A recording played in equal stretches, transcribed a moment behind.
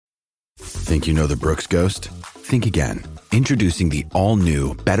Think you know the Brooks Ghost? Think again. Introducing the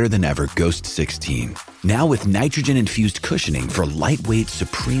all-new, better-than-ever Ghost 16. Now with nitrogen-infused cushioning for lightweight,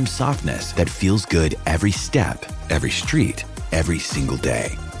 supreme softness that feels good every step, every street, every single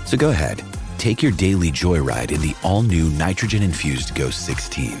day. So go ahead, take your daily joyride in the all-new nitrogen-infused Ghost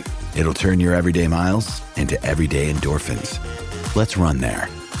 16. It'll turn your everyday miles into everyday endorphins. Let's run there.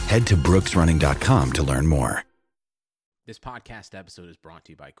 Head to brooksrunning.com to learn more. This podcast episode is brought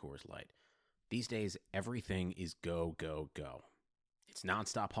to you by Coors Light. These days, everything is go, go, go. It's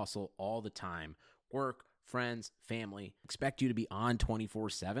nonstop hustle all the time. Work, friends, family expect you to be on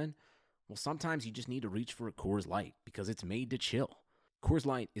 24/7. Well, sometimes you just need to reach for a Coors Light because it's made to chill. Coors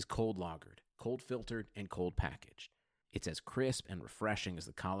Light is cold lagered, cold filtered, and cold packaged. It's as crisp and refreshing as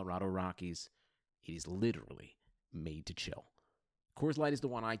the Colorado Rockies. It is literally made to chill. Coors Light is the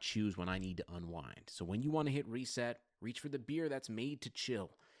one I choose when I need to unwind. So when you want to hit reset, reach for the beer that's made to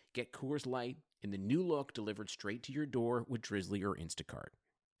chill. Get Coors Light in the new look delivered straight to your door with Drizzly or Instacart.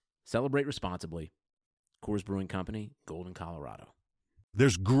 Celebrate responsibly. Coors Brewing Company, Golden, Colorado.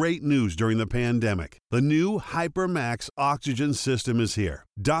 There's great news during the pandemic. The new HyperMax oxygen system is here.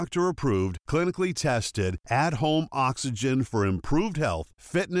 Doctor-approved, clinically tested, at-home oxygen for improved health,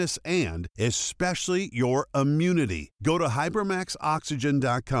 fitness, and especially your immunity. Go to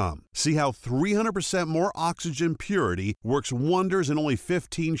hypermaxoxygen.com. See how 300% more oxygen purity works wonders in only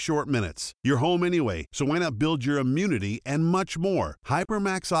 15 short minutes. You're home anyway, so why not build your immunity and much more?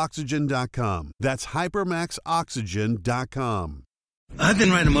 hypermaxoxygen.com. That's hypermaxoxygen.com. I've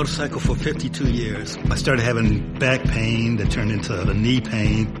been riding a motorcycle for 52 years. I started having back pain that turned into a knee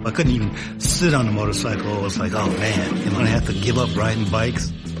pain. I couldn't even sit on the motorcycle. I was like, oh man, am I going to have to give up riding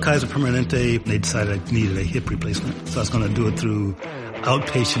bikes? Kaiser Permanente, they decided I needed a hip replacement. So I was going to do it through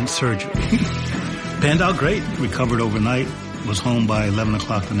outpatient surgery. Panned out great. Recovered overnight. Was home by 11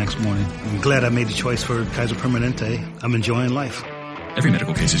 o'clock the next morning. I'm glad I made the choice for Kaiser Permanente. I'm enjoying life. Every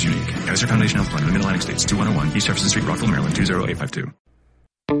medical case is unique. Kaiser Foundation Health Plan, Mid-Atlantic States, 2101 East Jefferson Street, Rockville, Maryland, 20852.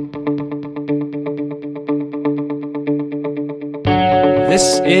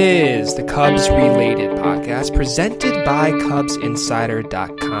 This is the Cubs Related podcast presented by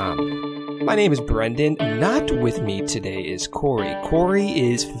CubsInsider.com. My name is Brendan. Not with me today is Corey. Corey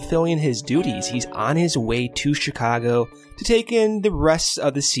is fulfilling his duties. He's on his way to Chicago to take in the rest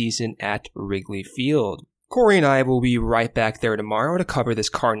of the season at Wrigley Field. Corey and I will be right back there tomorrow to cover this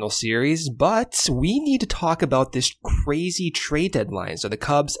Cardinal series, but we need to talk about this crazy trade deadline. So the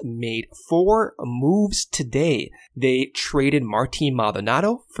Cubs made 4 moves today. They traded Martin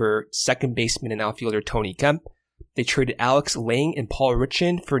Maldonado for second baseman and outfielder Tony Kemp. They traded Alex Lang and Paul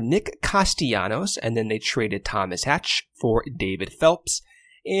Richan for Nick Castellanos, and then they traded Thomas Hatch for David Phelps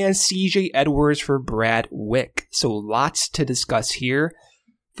and CJ Edwards for Brad Wieck. So lots to discuss here.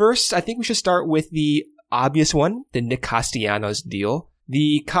 First, I think we should start with the obvious one, the Nick Castellanos deal.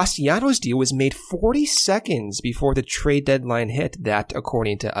 The Castellanos deal was made 40 seconds before the trade deadline hit, that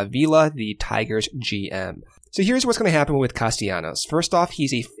according to Avila, the Tigers GM. So here's what's going to happen with Castellanos. First off,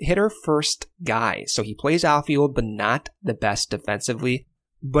 he's a hitter-first guy, so he plays outfield, but not the best defensively.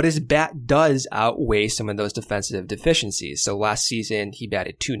 But his bat does outweigh some of those defensive deficiencies. So last season, he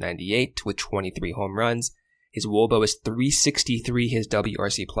batted .298 with 23 home runs. His WOBA was .363, his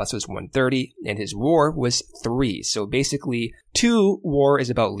WRC plus was .130, and his WAR was 3. So basically, 2 WAR is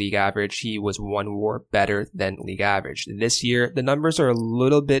about league average. He was 1 WAR better than league average. This year, the numbers are a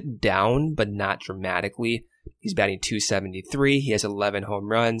little bit down, but not dramatically. He's batting .273. He has 11 home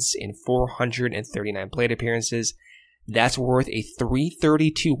runs in 439 plate appearances. That's worth a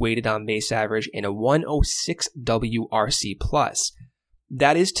 .332 weighted on base average and a .106 WRC plus.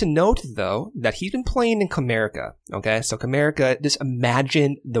 That is to note, though, that he's been playing in Comerica, okay? So Comerica, just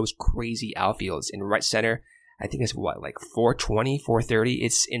imagine those crazy outfields in right center. I think it's like 420, 430?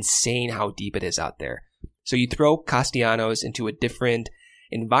 It's insane how deep it is out there. So you throw Castellanos into a different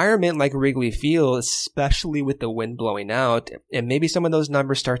environment like Wrigley Field, especially with the wind blowing out, and maybe some of those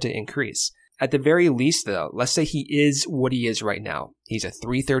numbers start to increase. At the very least, though, let's say he is what he is right now. He's a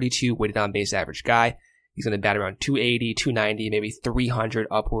 .332 weighted on base average guy. He's going to bat around .280, .290, maybe .300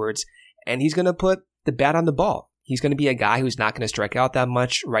 upwards, and he's going to put the bat on the ball. He's going to be a guy who's not going to strike out that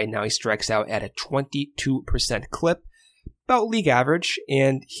much. Right now, he strikes out at a 22% clip, about league average,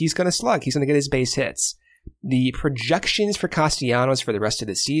 and he's going to slug. He's going to get his base hits. The projections for Castellanos for the rest of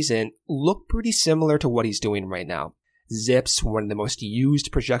the season look pretty similar to what he's doing right now. Zips, one of the most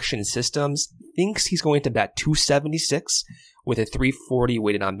used projection systems, thinks he's going to bat .276 with a .340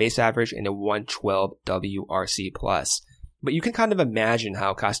 weighted on base average and a .112 WRC plus. But you can kind of imagine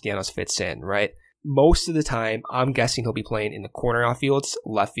how Castellanos fits in, right? most of the time, I'm guessing he'll be playing in the corner outfields,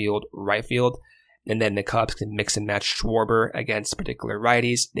 left field, right field. And then the Cubs can mix and match Schwarber against particular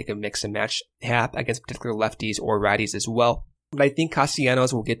righties. They can mix and match Happ against particular lefties or righties as well. But I think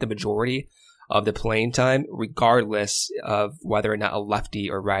Castellanos will get the majority of the playing time, regardless of whether or not a lefty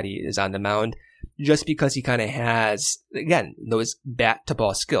or righty is on the mound, just because he kind of has, again, those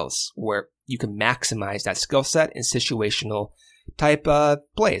bat-to-ball skills where you can maximize that skill set in situational type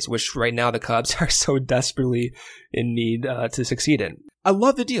plays, which right now the Cubs are so desperately in need to succeed in. I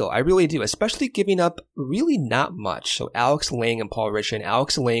love the deal. I really do, especially giving up really not much. So Alex Lang and Paul Richan.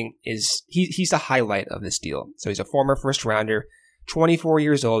 Alex Lang he's the highlight of this deal. So he's a former first rounder, 24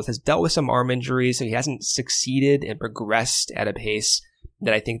 years old, has dealt with some arm injuries, so he hasn't succeeded and progressed at a pace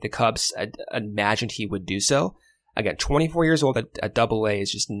that I think the Cubs imagined he would do so. Again, 24 years old at AA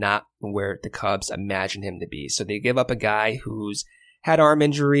is just not where the Cubs imagined him to be. So they give up a guy who's had arm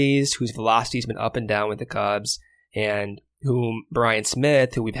injuries, whose velocity's been up and down with the Cubs, and whom Brian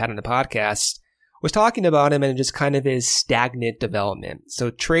Smith, who we've had on the podcast, was talking about him and just kind of his stagnant development. So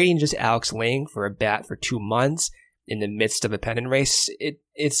trading just Alex Lang for a bat for 2 months in the midst of a pennant race,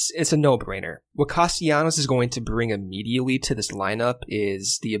 it's a no-brainer. What Castellanos is going to bring immediately to this lineup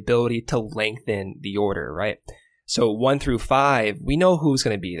is the ability to lengthen the order, right? So 1 through 5, we know who's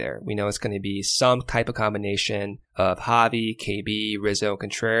going to be there. We know it's going to be some type of combination of Javi, KB, Rizzo,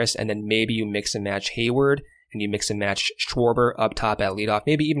 Contreras, and then maybe you mix and match Hayward, and you mix and match Schwarber up top at leadoff,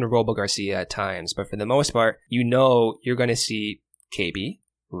 maybe even Robo Garcia at times. But for the most part, you know you're going to see KB,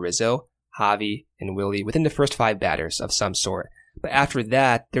 Rizzo, Javi, and Willie within the first 5 batters of some sort. But after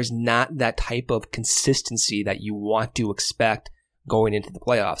that, there's not that type of consistency that you want to expect going into the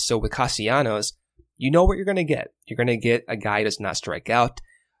playoffs. So with Castellanos, you know what you're going to get. You're going to get a guy who does not strike out,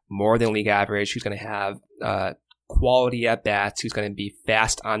 more than league average, who's going to have quality at bats, who's going to be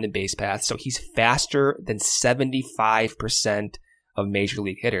fast on the base path. So he's faster than 75% of major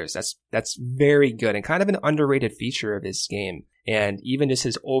league hitters. That's very good and kind of an underrated feature of his game. And even just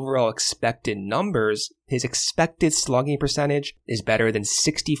his overall expected numbers, his expected slugging percentage is better than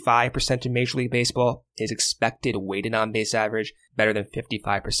 65% in Major League Baseball. His expected weighted on base average, better than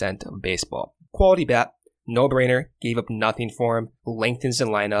 55% of baseball. Quality bat, no-brainer, gave up nothing for him, lengthens the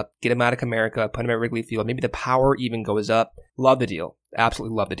lineup, get him out of Comerica, put him at Wrigley Field, maybe the power even goes up. Love the deal.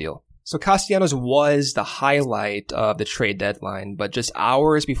 Absolutely love the deal. So Castellanos was the highlight of the trade deadline, but just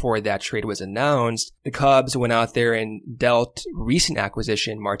hours before that trade was announced, the Cubs went out there and dealt recent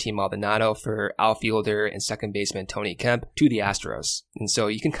acquisition Martin Maldonado for outfielder and second baseman Tony Kemp to the Astros. And so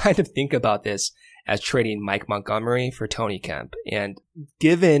you can kind of think about this as trading Mike Montgomery for Tony Kemp. And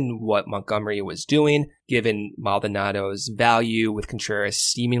given what Montgomery was doing, given Maldonado's value with Contreras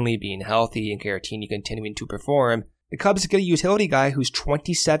seemingly being healthy and Caratini continuing to perform, the Cubs get a utility guy who's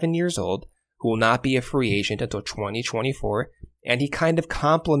 27 years old, who will not be a free agent until 2024, and he kind of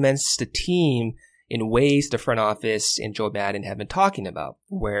complements the team in ways the front office and Joe Maddon have been talking about,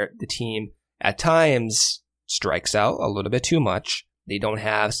 where the team at times strikes out a little bit too much. They don't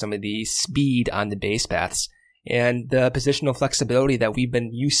have some of the speed on the base paths and the positional flexibility that we've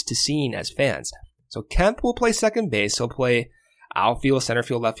been used to seeing as fans. So Kemp will play second base. He'll play outfield, center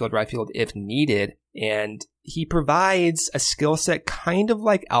field, left field, right field if needed. And he provides a skill set kind of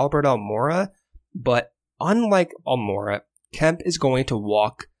like Albert Almora, but unlike Almora, Kemp is going to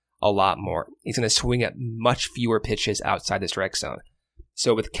walk a lot more. He's going to swing at much fewer pitches outside the strike zone.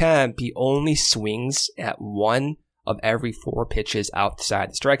 So with Kemp, he only swings at 1 of every 4 pitches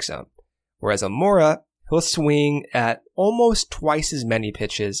outside the strike zone. Whereas Almora, he'll swing at almost twice as many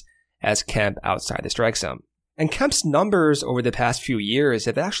pitches as Kemp outside the strike zone. And Kemp's numbers over the past few years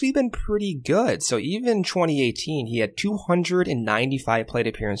have actually been pretty good. So even in 2018, he had 295 plate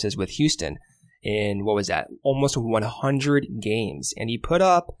appearances with Houston in, almost 100 games. And he put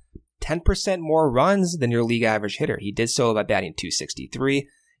up 10% more runs than your league average hitter. He did so by batting .263.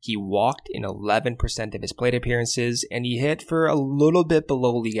 He walked in 11% of his plate appearances, and he hit for a little bit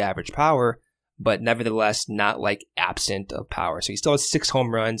below league average power, but nevertheless not like absent of power. So he still has 6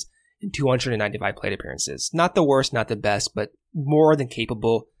 home runs and 295 plate appearances. Not the worst, not the best, but more than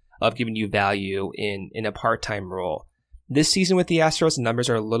capable of giving you value in a part-time role. This season with the Astros, the numbers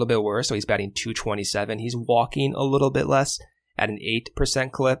are a little bit worse, so he's batting .227. He's walking a little bit less at an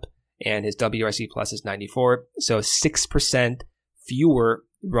 8% clip, and his WRC plus is 94, so 6% fewer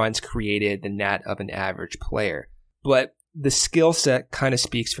runs created than that of an average player. But the skill set kind of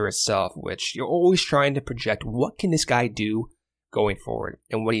speaks for itself, which you're always trying to project what can this guy do going forward.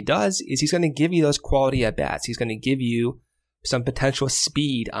 And what he does is he's going to give you those quality at-bats. He's going to give you some potential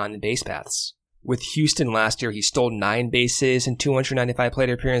speed on the base paths. With Houston last year, he stole 9 bases in 295 plate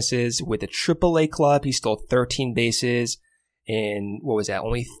appearances. With the AAA club, he stole 13 bases in,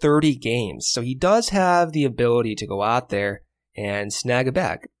 only 30 games. So he does have the ability to go out there and snag a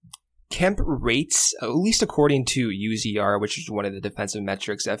bag. Kemp rates, at least according to UZR, which is one of the defensive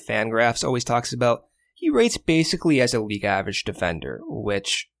metrics that Fangraphs always talks about, he rates basically as a league average defender,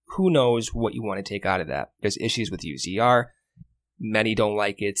 which who knows what you want to take out of that. There's issues with UZR. Many don't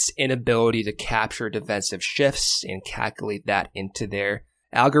like its inability to capture defensive shifts and calculate that into their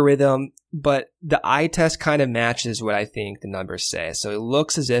algorithm, but the eye test kind of matches what I think the numbers say. So it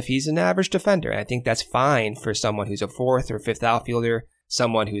looks as if he's an average defender. And I think that's fine for someone who's a 4th or 5th outfielder,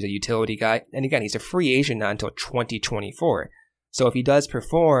 someone who's a utility guy. And again, he's a free agent not until 2024. So if he does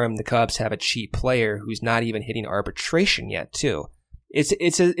perform, the Cubs have a cheap player who's not even hitting arbitration yet, too.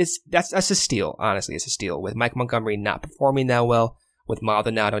 That's a steal, honestly. It's a steal. With Mike Montgomery not performing that well, with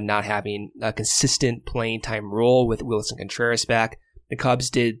Maldonado not having a consistent playing time role with Wilson Contreras back, the Cubs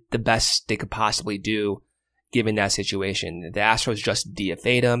did the best they could possibly do given that situation. The Astros just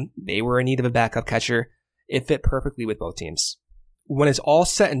DFA'd him. They were in need of a backup catcher. It fit perfectly with both teams. When it's all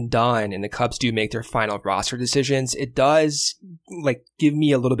said and done and the Cubs do make their final roster decisions, it does give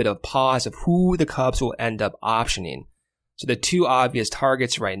me a little bit of pause of who the Cubs will end up optioning. So the 2 obvious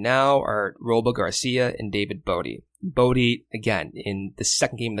targets right now are Robo Garcia and David Bote. Bote, again, in the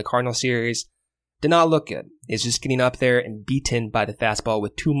second game of the Cardinal series, did not look good. He's just getting up there and beaten by the fastball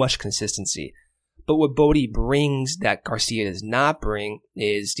with too much consistency. But what Bote brings that Garcia does not bring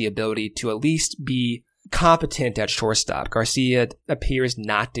is the ability to at least be competent at shortstop. Garcia appears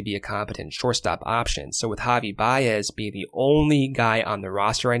not to be a competent shortstop option. So with Javi Baez being the only guy on the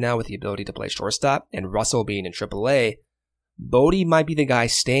roster right now with the ability to play shortstop and Russell being in AAA, Bote might be the guy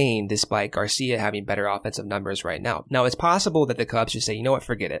staying despite Garcia having better offensive numbers right now. Now, it's possible that the Cubs just say, you know what,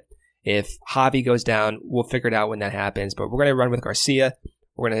 forget it. If Javi goes down, we'll figure it out when that happens. But we're going to run with Garcia.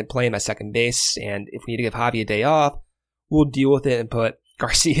 We're going to play him at second base. And if we need to give Javi a day off, we'll deal with it and put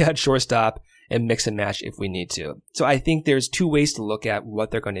Garcia at shortstop and mix and match if we need to. So I think there's 2 ways to look at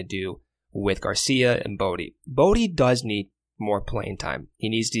what they're going to do with Garcia and Bote. Bote does need more playing time. He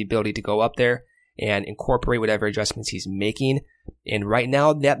needs the ability to go up there and incorporate whatever adjustments he's making. And right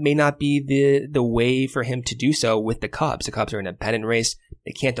now, that may not be the way for him to do so with the Cubs. The Cubs are in a pennant race.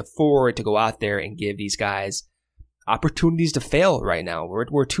 They can't afford to go out there and give these guys opportunities to fail right now.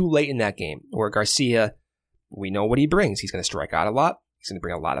 We're too late in that game. Where Garcia, we know what he brings. He's going to strike out a lot. He's going to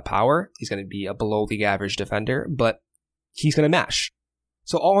bring a lot of power. He's going to be a below league average defender, but he's going to mash.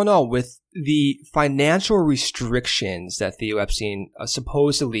 So all in all, with the financial restrictions that Theo Epstein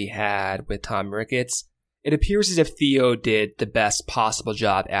supposedly had with Tom Ricketts, it appears as if Theo did the best possible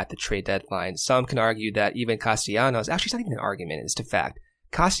job at the trade deadline. Some can argue that even Castellanos, actually it's not even an argument, it's a fact.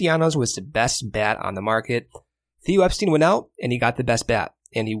 Castellanos was the best bat on the market. Theo Epstein went out and he got the best bat.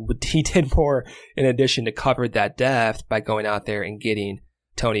 And he did more in addition to cover that depth by going out there and getting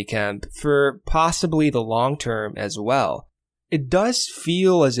Tony Kemp for possibly the long term as well. It does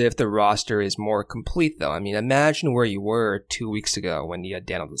feel as if the roster is more complete, though. I mean, imagine where you were 2 weeks ago when you had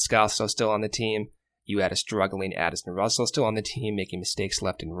Daniel Descalso still on the team. You had a struggling Addison Russell still on the team, making mistakes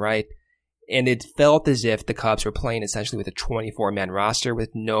left and right. And it felt as if the Cubs were playing essentially with a 24-man roster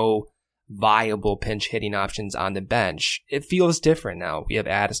with no viable pinch hitting options on the bench. It feels different now. We have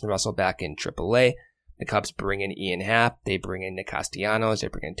Addison Russell back in AAA. The Cubs bring in Ian Happ. They bring in Nick Castellanos. They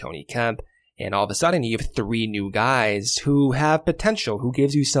bring in Tony Kemp. And all of a sudden, you have 3 new guys who have potential, who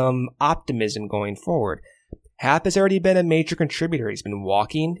gives you some optimism going forward. Happ has already been a major contributor. He's been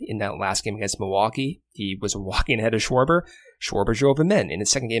walking in that last game against Milwaukee. He was walking ahead of Schwarber. Schwarber drove him in. In his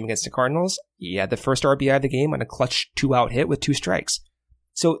second game against the Cardinals, he had the first RBI of the game on a clutch 2-out hit with 2 strikes.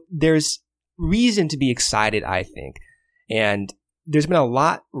 So there's reason to be excited, I think. And there's been a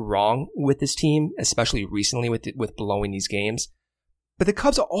lot wrong with this team, especially recently with blowing these games. But the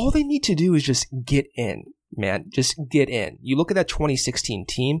Cubs, all they need to do is just get in, man. Just get in. You look at that 2016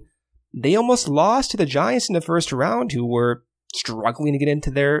 team, they almost lost to the Giants in the first round, who were struggling to get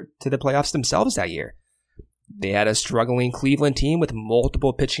into the playoffs themselves that year. They had a struggling Cleveland team with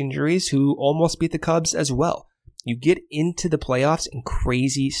multiple pitch injuries who almost beat the Cubs as well. You get into the playoffs and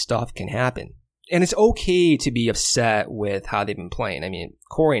crazy stuff can happen. And it's okay to be upset with how they've been playing. I mean,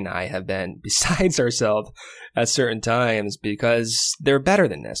 Corey and I have been besides ourselves at certain times because they're better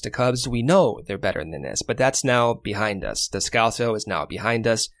than this. The Cubs, we know they're better than this, but that's now behind us. Descalso is now behind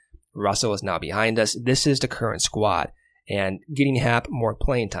us. Russell is now behind us. This is the current squad. And getting Happ more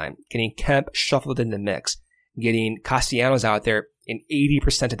playing time, getting Kemp shuffled in the mix, getting Castellanos out there in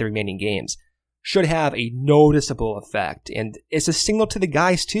 80% of the remaining games should have a noticeable effect. And it's a signal to the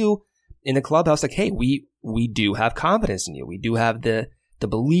guys, too, in the clubhouse, like, hey, we do have confidence in you. We do have the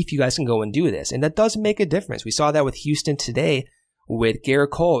belief you guys can go and do this. And that does make a difference. We saw that with Houston today with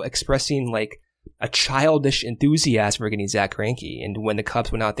Garrett Cole expressing like a childish enthusiasm for getting Zach Greinke. And when the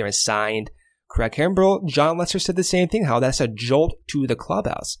Cubs went out there and signed Craig Kimbrell, John Lester said the same thing, how that's a jolt to the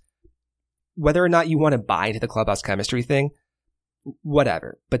clubhouse. Whether or not you want to buy into the clubhouse chemistry thing,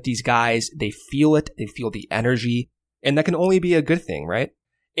 whatever. But these guys, they feel it. They feel the energy. And that can only be a good thing, right?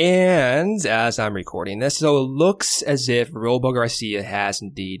 And as I'm recording this, so it looks as if Robo Garcia has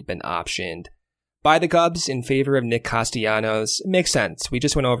indeed been optioned by the Cubs in favor of Nick Castellanos. It makes sense. We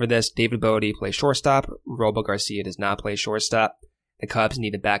just went over this. David Bodie plays shortstop. Robo Garcia does not play shortstop. The Cubs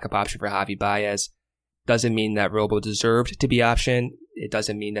need a backup option for Javi Baez. Doesn't mean that Robo deserved to be optioned. It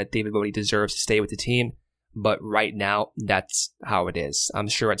doesn't mean that David Bodie deserves to stay with the team. But right now, that's how it is. I'm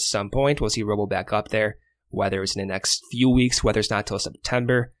sure at some point we'll see Robo back up there. Whether it's in the next few weeks, whether it's not till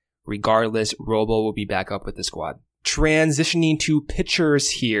September, regardless, Robo will be back up with the squad. Transitioning to pitchers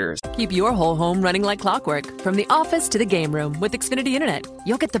here. Keep your whole home running like clockwork, from the office to the game room with Xfinity Internet.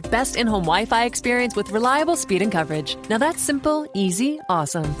 You'll get the best in-home Wi-Fi experience with reliable speed and coverage. Now that's simple, easy,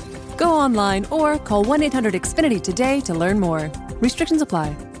 awesome. Go online or call 1-800-XFINITY today to learn more. Restrictions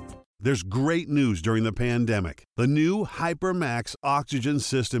apply. There's great news during the pandemic. The new HyperMax oxygen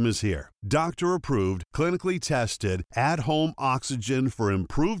system is here. Doctor-approved, clinically tested, at-home oxygen for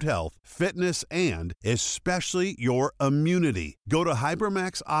improved health, fitness, and especially your immunity. Go to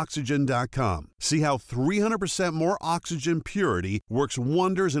hypermaxoxygen.com. See how 300% more oxygen purity works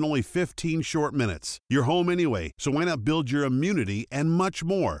wonders in only 15 short minutes. You're home anyway, so why not build your immunity and much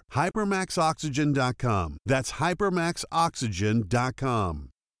more? hypermaxoxygen.com. That's hypermaxoxygen.com.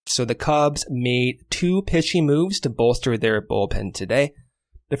 So the Cubs made 2 pitching moves to bolster their bullpen today.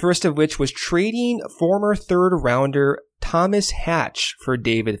 The first of which was trading former third-rounder Thomas Hatch for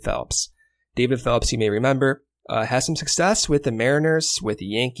David Phelps. David Phelps, you may remember, has some success with the Mariners, with the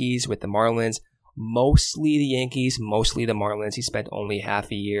Yankees, with the Marlins. Mostly the Yankees, mostly the Marlins. He spent only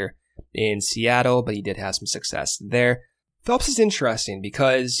half a year in Seattle, but he did have some success there. Phelps is interesting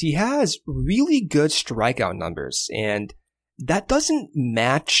because he has really good strikeout numbers, and that doesn't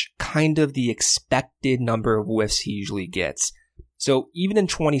match kind of the expected number of whiffs he usually gets. So even in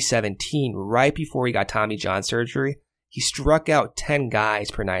 2017, right before he got Tommy John surgery, he struck out 10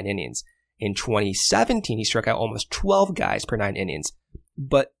 guys per 9 innings. In 2017, he struck out almost 12 guys per 9 innings,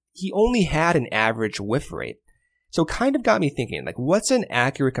 but he only had an average whiff rate. So it kind of got me thinking, like, what's an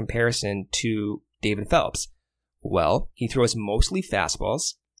accurate comparison to David Phelps? Well, he throws mostly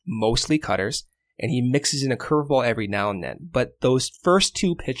fastballs, mostly cutters, and he mixes in a curveball every now and then. But those first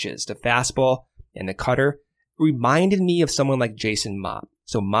 2 pitches, the fastball and the cutter, reminded me of someone like Jason Mott.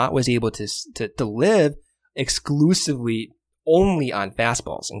 So Mott was able to live exclusively only on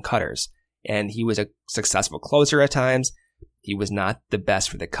fastballs and cutters. And he was a successful closer at times. He was not the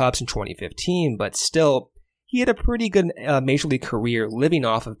best for the Cubs in 2015, but still, he had a pretty good major league career living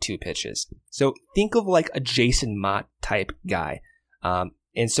off of 2 pitches. So think of like a Jason Mott type guy.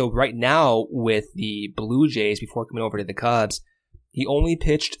 And so right now with the Blue Jays, before coming over to the Cubs, he only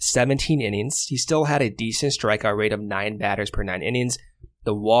pitched 17 innings. He still had a decent strikeout rate of 9 batters per 9 innings.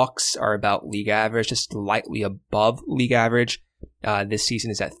 The walks are about league average, just slightly above league average. This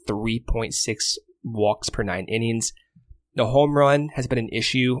season is at 3.6 walks per 9 innings. The home run has been an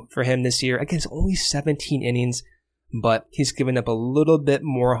issue for him this year. Again, it's only 17 innings, but he's given up a little bit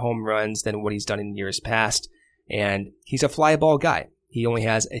more home runs than what he's done in years past. And he's a fly ball guy. He only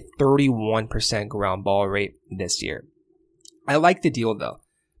has a 31% ground ball rate this year. I like the deal, though,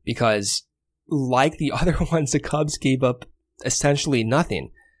 because like the other ones, the Cubs gave up essentially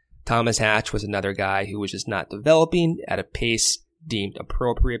nothing. Thomas Hatch was another guy who was just not developing at a pace deemed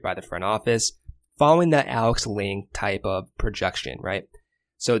appropriate by the front office, following that Alex Lang type of projection, right?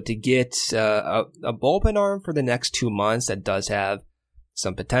 So to get a bullpen arm for the next 2 months that does have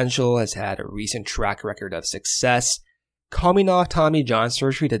some potential, has had a recent track record of success, coming off Tommy John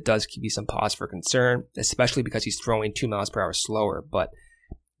surgery, that does give you some pause for concern, especially because he's throwing 2 miles per hour slower. But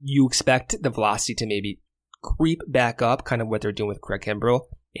you expect the velocity to maybe creep back up, kind of what they're doing with Craig Kimbrell.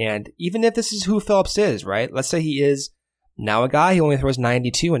 And even if this is who Phelps is, right? Let's say he is now a guy who only throws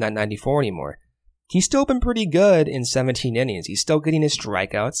 92 and not 94 anymore. He's still been pretty good in 17 innings. He's still getting his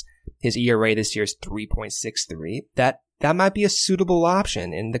strikeouts. His ERA this year is 3.63. That might be a suitable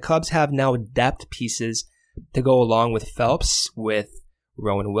option. And the Cubs have now depth pieces to go along with Phelps, with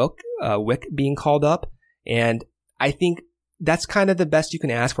Rowan Wieck being called up. And I think that's kind of the best you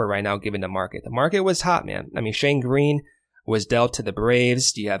can ask for right now, given the market. The market was hot, man. I mean, Shane Green was dealt to the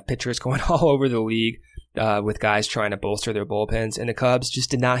Braves. You have pitchers going all over the league. with guys trying to bolster their bullpens, and the Cubs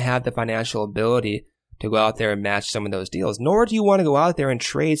just did not have the financial ability to go out there and match some of those deals. Nor do you want to go out there and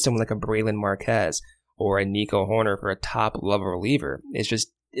trade someone like a Braylon Marquez or a Nico Horner for a top-level reliever. It's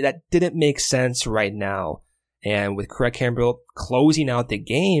just, that didn't make sense right now. And with Craig Kimbrell closing out the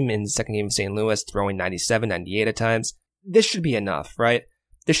game in the second game of St. Louis, throwing 97, 98 at times, this should be enough, right?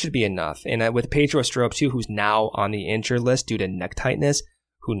 This should be enough. And with Pedro Strop, too, who's now on the injured list due to neck tightness,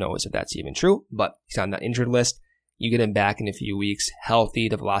 who knows if that's even true, but he's on the injured list. You get him back in a few weeks, healthy,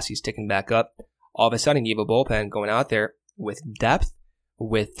 the velocity's ticking back up. All of a sudden, you have a bullpen going out there with depth,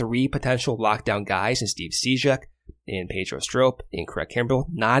 with 3 potential lockdown guys in Steve Cishek, in Pedro Strop, in Craig Kimbrell,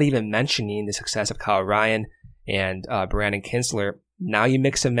 not even mentioning the success of Kyle Ryan and Brandon Kinsler. Now you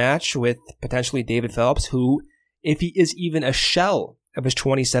mix and match with potentially David Phelps, who, if he is even a shell of his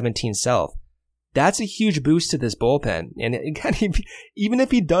 2017 self, that's a huge boost to this bullpen. And again, even if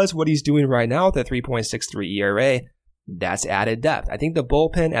he does what he's doing right now with a 3.63 ERA, that's added depth. I think the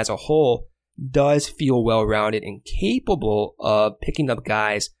bullpen as a whole does feel well-rounded and capable of picking up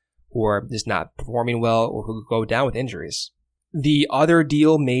guys who are just not performing well or who go down with injuries. The other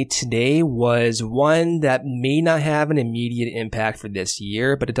deal made today was one that may not have an immediate impact for this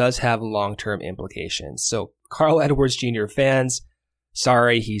year, but it does have long-term implications. So Carl Edwards Jr. fans,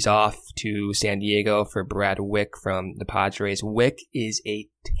 sorry, he's off to San Diego for Brad Wieck from the Padres. Wieck is a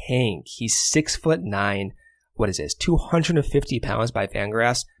tank. He's 6'9". What is this? 250 pounds by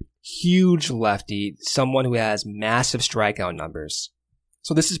Fangraphs. Huge lefty, someone who has massive strikeout numbers.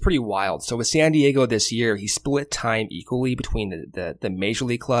 So this is pretty wild. So with San Diego this year, he split time equally between the Major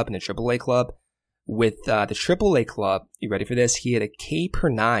League club and the AAA club. With the AAA club, you ready for this? He had a K per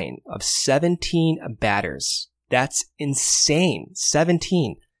 9 of 17 batters. That's insane.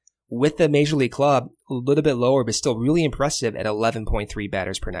 17. With the Major League club, a little bit lower, but still really impressive at 11.3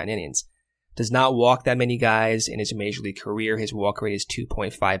 batters per 9 innings. Does not walk that many guys in his Major League career. His walk rate is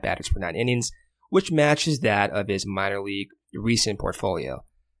 2.5 batters per 9 innings, which matches that of his minor league recent portfolio.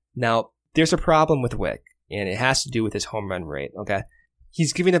 Now, there's a problem with Wieck, and it has to do with his home run rate, okay?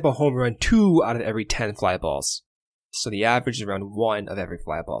 He's giving up a home run 2 out of every 10 fly balls. So the average is around 1 of every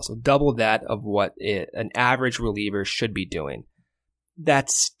fly ball. So double that of what an average reliever should be doing.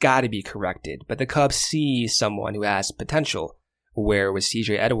 That's got to be corrected. But the Cubs see someone who has potential, where with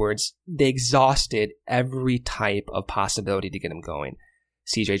CJ Edwards, they exhausted every type of possibility to get him going.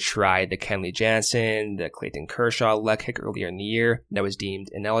 CJ tried the Kenley Jansen, the Clayton Kershaw leg kick earlier in the year that was deemed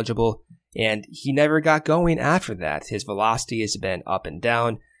ineligible, and he never got going after that. His velocity has been up and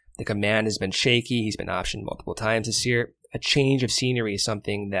down. The command has been shaky. He's been optioned multiple times this year. A change of scenery is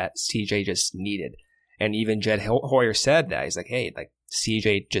something that CJ just needed. And even Jed Hoyer said that. He's like, hey,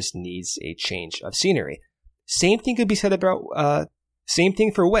 CJ just needs a change of scenery. Same thing could be said about, same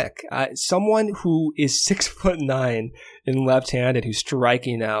thing for Wieck. Someone who is 6'9" and left-handed, who's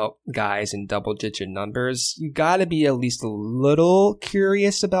striking out guys in double-digit numbers, you gotta be at least a little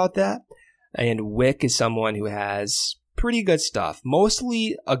curious about that. And Wieck is someone who has pretty good stuff,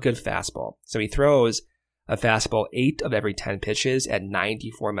 mostly a good fastball. So he throws a fastball 8 of every 10 pitches at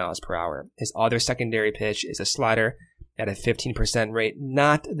 94 miles per hour. His other secondary pitch is a slider at a 15% rate.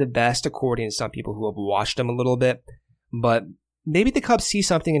 Not the best according to some people who have watched him a little bit, but maybe the Cubs see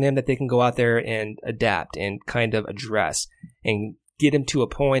something in him that they can go out there and adapt and kind of address and get him to a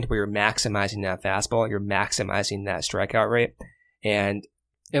point where you're maximizing that fastball, you're maximizing that strikeout rate. And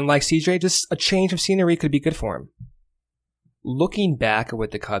like CJ, just a change of scenery could be good for him. Looking back at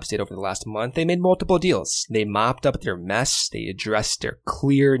what the Cubs did over the last month, they made multiple deals. They mopped up their mess. They addressed their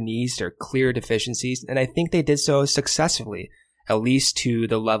clear needs, their clear deficiencies, and I think they did so successfully, at least to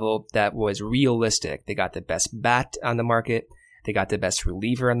the level that was realistic. They got the best bat on the market. They got the best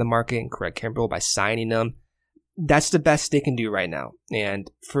reliever on the market in Craig Kimbrell by signing them. That's the best they can do right now.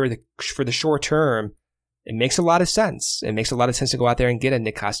 And for the short term, it makes a lot of sense. It makes a lot of sense to go out there and get a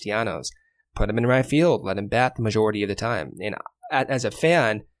Nick Castellanos. Put him in right field, let him bat the majority of the time. And as a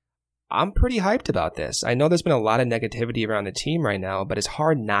fan, I'm pretty hyped about this. I know there's been a lot of negativity around the team right now, but it's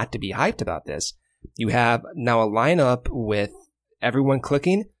hard not to be hyped about this. You have now a lineup with everyone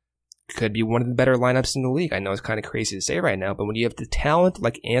clicking. Could be one of the better lineups in the league. I know it's kind of crazy to say right now, but when you have the talent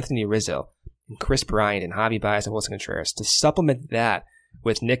like Anthony Rizzo and Chris Bryant and Javi Baez and Wilson Contreras to supplement that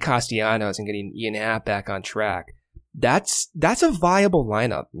with Nick Castellanos and getting Ian Happ back on track, that's a viable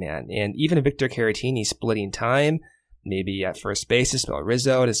lineup, man. And even Victor Caratini splitting time, maybe at first base to spell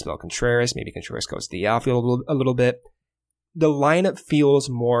Rizzo, to spell Contreras, maybe Contreras goes to the outfield a little bit. The lineup feels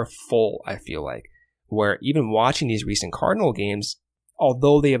more full, I feel like, where even watching these recent Cardinal games,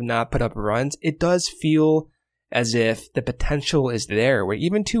 although they have not put up runs, it does feel as if the potential is there, where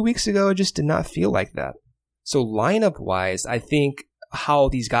even 2 weeks ago, it just did not feel like that. So lineup-wise, I think how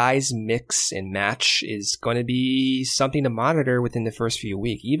these guys mix and match is going to be something to monitor within the first few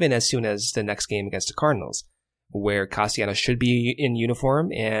weeks, even as soon as the next game against the Cardinals, where Castellanos should be in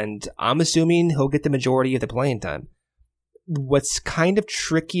uniform, and I'm assuming he'll get the majority of the playing time. What's kind of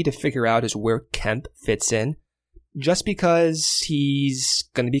tricky to figure out is where Kemp fits in, just because he's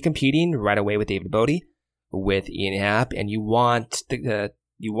going to be competing right away with David Bodie, with Ian Happ, and you want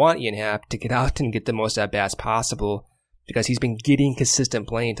Ian Happ to get out and get the most at-bats possible, because he's been getting consistent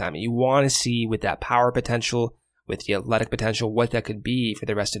playing time. And you want to see with that power potential, with the athletic potential, what that could be for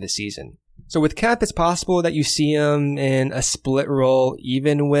the rest of the season. So with Kemp, it's possible that you see him in a split role,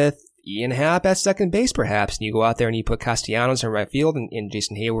 even with Ian Happ at second base perhaps, and you go out there and you put Castellanos in right field and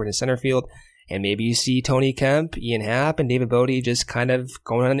Jason Hayward in center field, and maybe you see Tony Kemp, Ian Happ, and David Bodie just kind of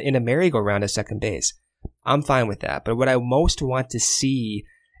going on in a merry-go-round at second base. I'm fine with that, but what I most want to see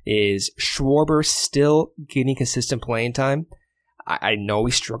is Schwarber still getting consistent playing time. I know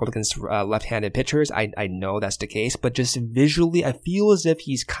he struggled against left-handed pitchers. I know that's the case, but just visually, I feel as if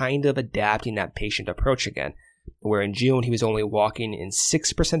he's kind of adapting that patient approach again, where in June he was only walking in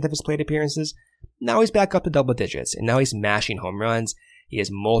 6% of his plate appearances. Now he's back up to double digits, and now he's mashing home runs. He has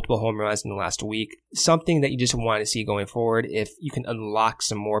multiple home runs in the last week, something that you just want to see going forward if you can unlock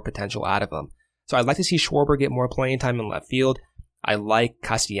some more potential out of him. So I'd like to see Schwarber get more playing time in left field. I like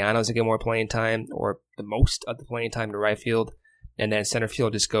Castellanos to get more playing time, or the most of the playing time to right field. And then center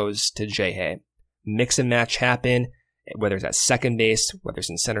field just goes to Jay Hay. Mix and match happen, whether it's at second base, whether it's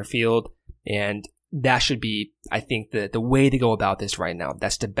in center field. And that should be, I think, the way to go about this right now.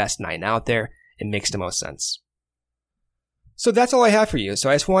 That's the best 9 out there. It makes the most sense. So that's all I have for you. So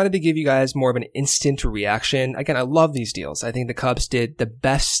I just wanted to give you guys more of an instant reaction. Again, I love these deals. I think the Cubs did the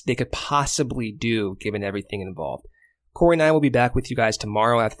best they could possibly do given everything involved. Corey and I will be back with you guys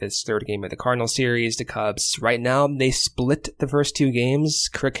tomorrow after this third game of the Cardinals series. The Cubs, right now, they split the first 2 games.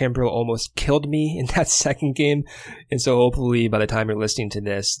 Kirk Kimbrell almost killed me in that second game. And so hopefully by the time you're listening to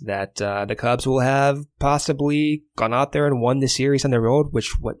this, that the Cubs will have possibly gone out there and won the series on the road,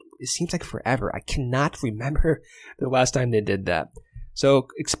 which it seems like forever. I cannot remember the last time they did that. So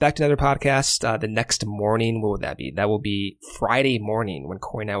expect another podcast the next morning. What would that be? That will be Friday morning when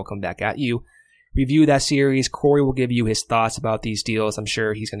Corey and I will come back at you. Review that series. Corey will give you his thoughts about these deals. I'm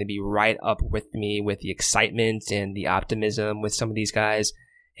sure he's going to be right up with me with the excitement and the optimism with some of these guys.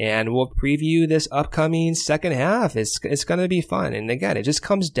 And we'll preview this upcoming second half. It's going to be fun. And again, it just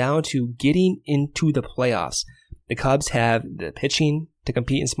comes down to getting into the playoffs. The Cubs have the pitching to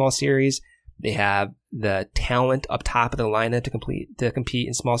compete in small series. They have the talent up top of the lineup to compete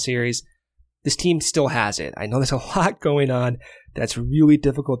in small series. This team still has it. I know there's a lot going on that's really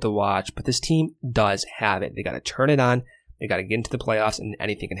difficult to watch, but this team does have it. They got to turn it on. They got to get into the playoffs, and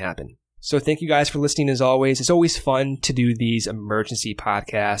anything can happen. So thank you guys for listening as always. It's always fun to do these emergency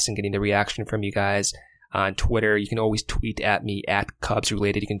podcasts and getting the reaction from you guys on Twitter. You can always tweet at me at Cubs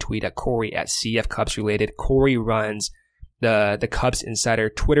Related. You can tweet at Corey at CF Cubs Related. Corey runs the Cubs Insider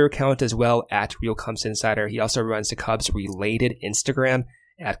Twitter account as well at Real Cubs Insider. He also runs the Cubs Related Instagram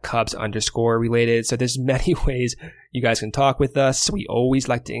at Cubs_related. So there's many ways you guys can talk with us. We always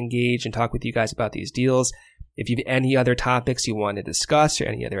like to engage and talk with you guys about these deals. If you have any other topics you want to discuss or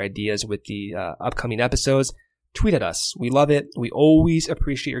any other ideas with the upcoming episodes, tweet at us. We love it. We always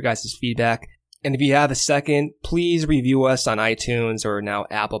appreciate your guys' feedback. And if you have a second, please review us on iTunes or now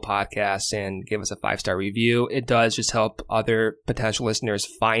Apple Podcasts and give us a 5-star review. It does just help other potential listeners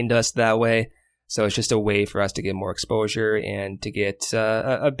find us that way. So it's just a way for us to get more exposure and to get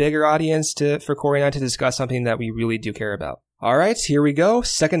a bigger audience for Corey and I to discuss something that we really do care about. All right, here we go.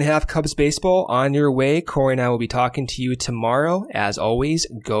 Second half Cubs baseball on your way. Corey and I will be talking to you tomorrow. As always,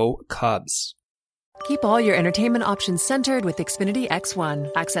 go Cubs. Keep all your entertainment options centered with Xfinity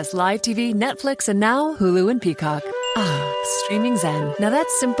X1. Access live TV, Netflix, and now Hulu and Peacock. Streaming Zen. Now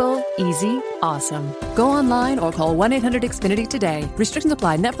that's simple, easy, awesome. Go online or call 1-800-XFINITY today. Restrictions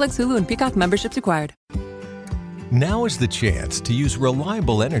apply. Netflix, Hulu, and Peacock memberships required. Now is the chance to use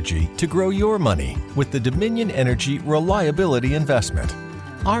reliable energy to grow your money with the Dominion Energy Reliability Investment.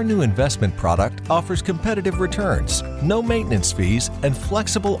 Our new investment product offers competitive returns, no maintenance fees, and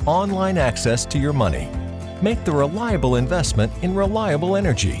flexible online access to your money. Make the reliable investment in reliable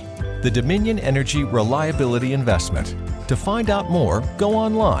energy. The Dominion Energy Reliability Investment. To find out more, go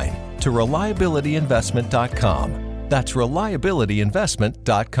online to reliabilityinvestment.com. That's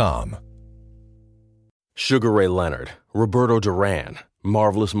reliabilityinvestment.com. Sugar Ray Leonard, Roberto Duran,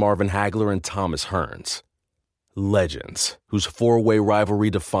 Marvelous Marvin Hagler, and Thomas Hearns. Legends, whose four-way rivalry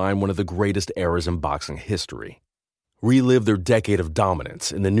defined one of the greatest eras in boxing history. Relive their decade of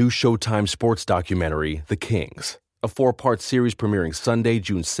dominance in the new Showtime sports documentary, The Kings, a 4-part series premiering Sunday,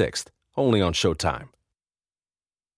 June 6th, only on Showtime.